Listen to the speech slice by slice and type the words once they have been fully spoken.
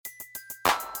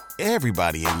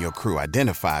Everybody in your crew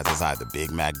identifies as either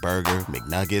Big Mac Burger,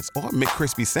 McNuggets, or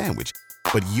McCrispy Sandwich.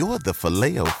 But you're the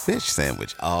Filet-O-Fish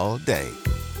Sandwich all day.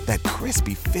 That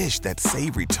crispy fish, that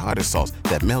savory tartar sauce,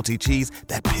 that melty cheese,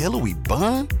 that pillowy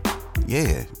bun.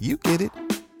 Yeah, you get it.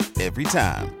 Every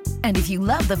time. And if you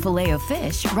love the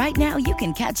Filet-O-Fish, right now you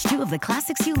can catch two of the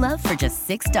classics you love for just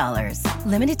 $6.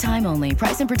 Limited time only.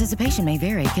 Price and participation may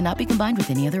vary. Cannot be combined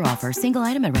with any other offer. Single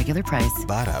item at regular price.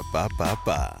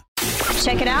 Ba-da-ba-ba-ba.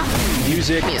 Check it out.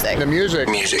 Music. The music.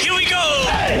 Here we go.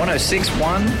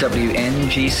 106.1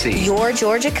 WNGC. Your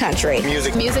Georgia country.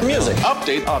 Music.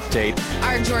 Update.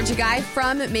 Our Georgia guy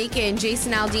from Macon,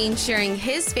 Jason Aldean, sharing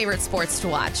his favorite sports to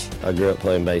watch. I grew up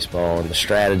playing baseball and the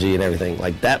strategy and everything.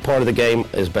 Like that part of the game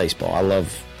is baseball. I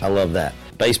love that.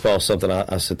 Baseball is something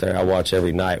I sit there, I watch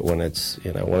every night when it's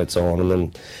on. And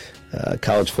then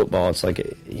college football, it's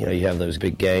like, you have those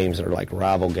big games that are like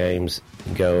rival games.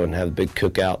 You go and have big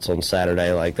cookouts on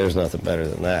Saturday. Like, there's nothing better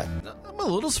than that. I'm a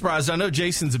little surprised. I know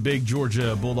Jason's a big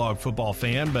Georgia Bulldog football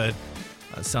fan, but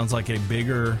sounds like a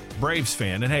bigger Braves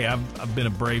fan. And hey, I've been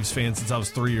a Braves fan since I was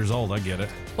 3 years old. I get it.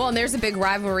 Well, and there's a big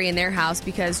rivalry in their house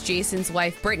because Jason's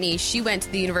wife, Brittany, she went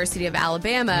to the University of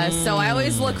Alabama. So I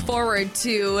always look forward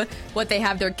to what they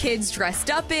have their kids dressed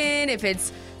up in, if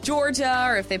it's Georgia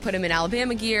or if they put them in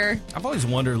Alabama gear. I've always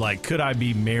wondered, could I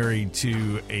be married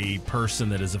to a person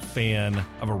that is a fan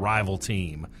of a rival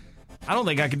team? I don't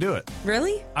think I could do it.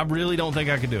 Really? I really don't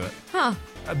think I could do it. Huh.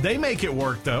 They make it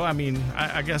work, though. I mean,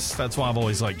 I guess that's why I've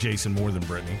always liked Jason more than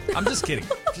Brittany. I'm just kidding.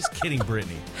 Just kidding,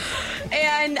 Brittany.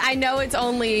 And I know it's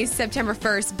only September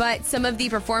 1st, but some of the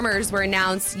performers were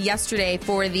announced yesterday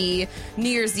for the New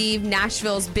Year's Eve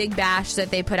Nashville's Big Bash that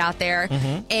they put out there.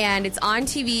 Mm-hmm. And it's on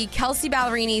TV. Kelsey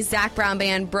Ballerini, Zach Brown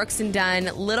Band, Brooks and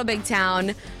Dunn, Little Big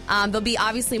Town. There'll be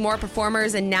obviously more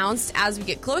performers announced as we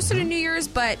get closer to New Year's,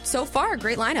 but so far,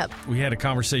 great lineup. We had a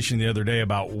conversation the other day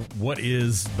about what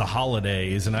is the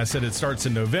holidays, and I said it starts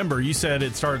in November. You said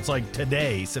it starts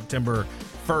today, September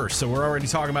 1st, so we're already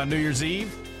talking about New Year's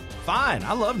Eve? Fine,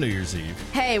 I love New Year's Eve.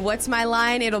 Hey, what's my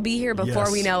line? It'll be here before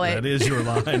we know it. That is your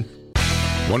line.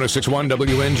 106.1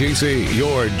 WNGC,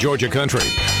 your Georgia country.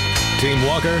 Team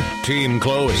Walker, Team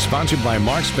Chloe. Sponsored by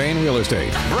Mark Spain Real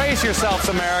Estate. Brace yourselves,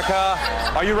 America.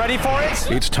 Are you ready for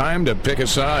it? It's time to pick a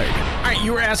side. All right,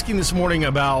 you were asking this morning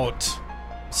about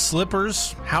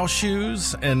slippers, house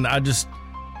shoes, and I just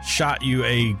shot you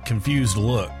a confused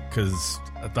look because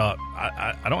I thought,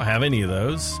 I don't have any of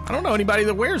those. I don't know anybody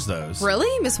that wears those.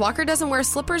 Really? Miss Walker doesn't wear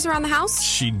slippers around the house?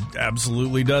 She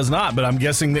absolutely does not, but I'm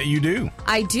guessing that you do.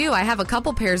 I do. I have a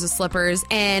couple pairs of slippers,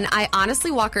 and I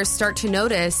honestly, Walker, start to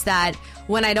notice that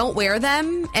when I don't wear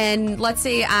them, and let's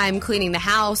say I'm cleaning the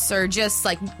house or just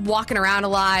walking around a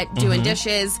lot, doing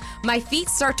dishes, my feet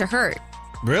start to hurt.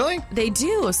 Really? They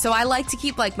do. So I like to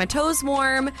keep my toes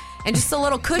warm and just a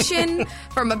little cushion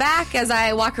for my back as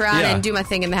I walk around and do my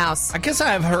thing in the house. I guess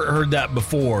I've heard that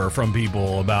before from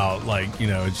people about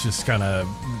it's just kind of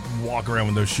walk around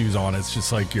with those shoes on. It's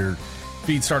just your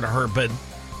feet start to hurt. But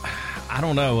I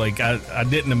don't know. I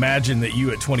didn't imagine that you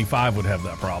at 25 would have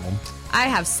that problem. I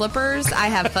have slippers. I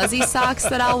have fuzzy socks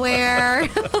that I'll wear.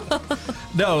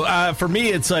 No, for me,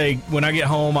 it's when I get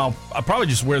home, I'll probably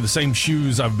just wear the same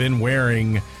shoes I've been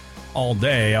wearing all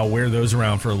day. I'll wear those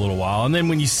around for a little while. And then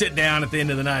when you sit down at the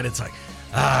end of the night, it's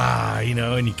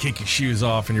and you kick your shoes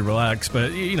off and you relax.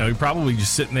 But, you're probably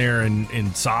just sitting there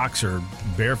in socks or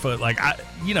barefoot.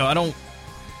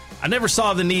 I never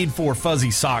saw the need for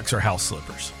fuzzy socks or house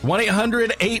slippers.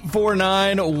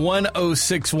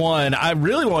 1-800-849-1061. I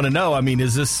really want to know,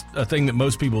 is this a thing that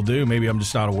most people do? Maybe I'm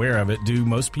just not aware of it. Do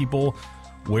most people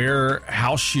wear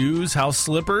house shoes, house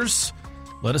slippers?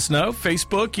 Let us know.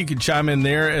 Facebook, you can chime in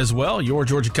there as well. Your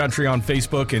Georgia Country on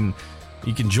Facebook, and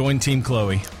you can join Team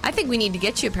Chloe. I think we need to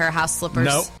get you a pair of house slippers.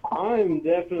 No. I'm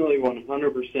definitely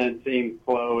 100% Team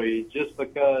Chloe, just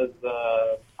because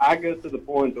I go to the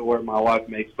point to where my wife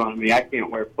makes fun of me. I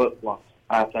can't wear flip-flops.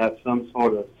 I have to have some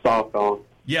sort of sock on.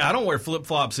 Yeah, I don't wear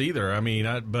flip-flops either.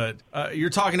 But you're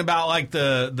talking about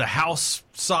the house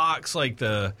socks, Just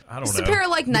a pair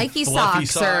of Nike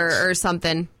socks or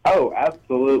something. Oh,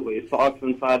 absolutely. Socks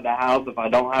inside the house, if I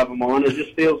don't have them on, it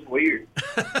just feels weird.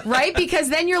 Right? Because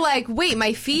then you're wait,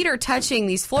 my feet are touching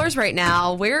these floors right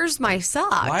now. Where's my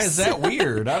socks? Why is that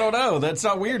weird? I don't know. That's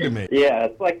not weird to me. Yeah,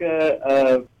 it's like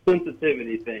a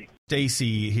sensitivity thing.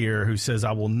 Stacy here, who says,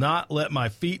 I will not let my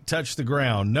feet touch the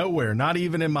ground. Nowhere, not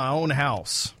even in my own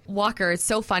house. Walker, it's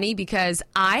so funny because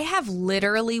I have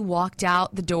literally walked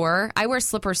out the door. I wear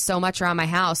slippers so much around my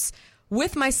house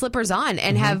with my slippers on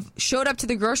and have showed up to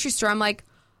the grocery store. I'm like,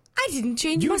 I didn't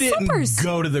change You my didn't slippers.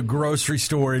 go to the grocery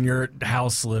store in your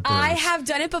house slippers. I have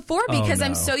done it before because no.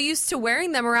 I'm so used to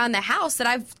wearing them around the house that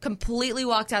I've completely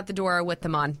walked out the door with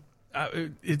them on.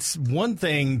 It's one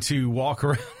thing to walk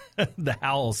around the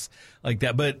house like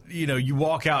that, but you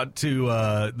walk out to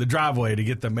the driveway to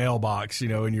get the mailbox,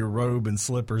 in your robe and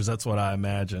slippers. That's what I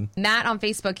imagine. Matt on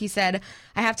Facebook, he said,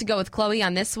 I have to go with Chloe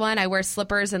on this one. I wear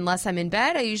slippers unless I'm in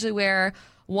bed. I usually wear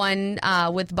one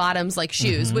with bottoms like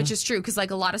shoes, which is true because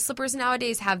like a lot of slippers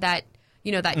nowadays have that,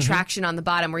 that traction on the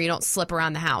bottom where you don't slip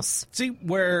around the house. See,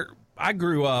 where I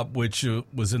grew up, which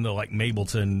was in the like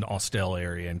Mableton, Austell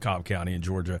area in Cobb County in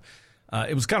Georgia,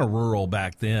 it was kind of rural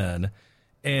back then.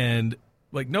 And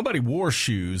like nobody wore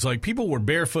shoes. Like people were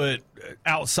barefoot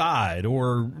outside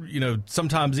or,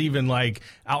 sometimes even like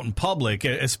out in public,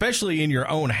 especially in your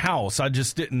own house. I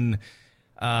just didn't.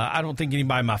 I don't think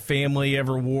anybody in my family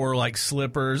ever wore like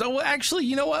slippers. Oh, actually,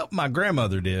 you know what? My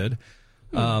grandmother did.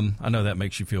 I know that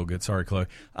makes you feel good. Sorry, Chloe.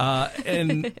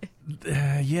 And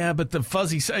yeah, but the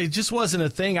fuzzy, it just wasn't a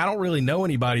thing. I don't really know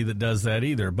anybody that does that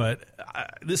either. But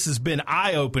this has been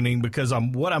eye-opening because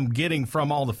what I'm getting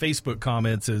from all the Facebook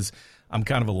comments is I'm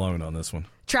kind of alone on this one.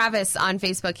 Travis on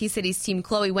Facebook, he said he's Team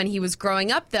Chloe. When he was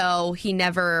growing up, though, he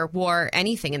never wore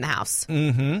anything in the house.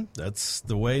 Mm-hmm. That's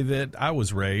the way that I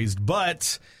was raised.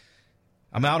 But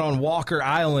I'm out on Walker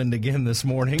Island again this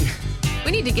morning.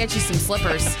 We need to get you some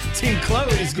slippers. Team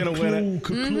Chloe is going to win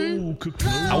it.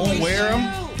 I won't wear them.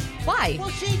 Why?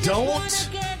 Don't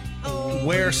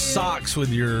wear socks with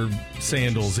your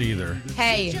sandals either.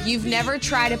 Hey, you've never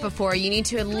tried it before. You need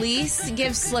to at least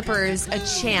give slippers a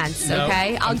chance,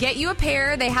 okay? I'll get you a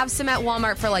pair. They have some at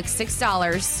Walmart for like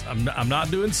 $6. I'm not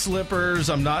doing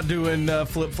slippers. I'm not doing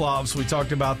flip-flops. We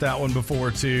talked about that one before,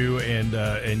 too.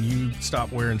 And you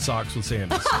stop wearing socks with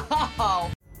sandals.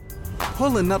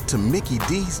 Pulling up to Mickey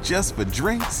D's just for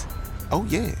drinks? Oh,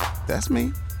 yeah, that's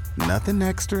me. Nothing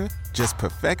extra, just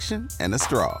perfection and a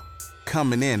straw.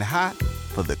 Coming in hot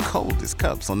for the coldest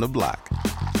cups on the block.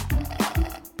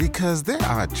 Because there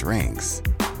are drinks.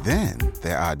 Then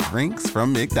there are drinks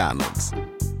from McDonald's.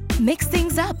 Mix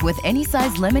things up with any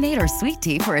size lemonade or sweet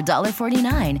tea for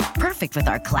 $1.49. Perfect with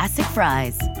our classic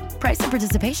fries. Price and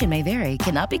participation may vary.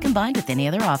 Cannot be combined with any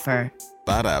other offer.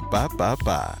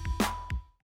 Ba-da-ba-ba-ba.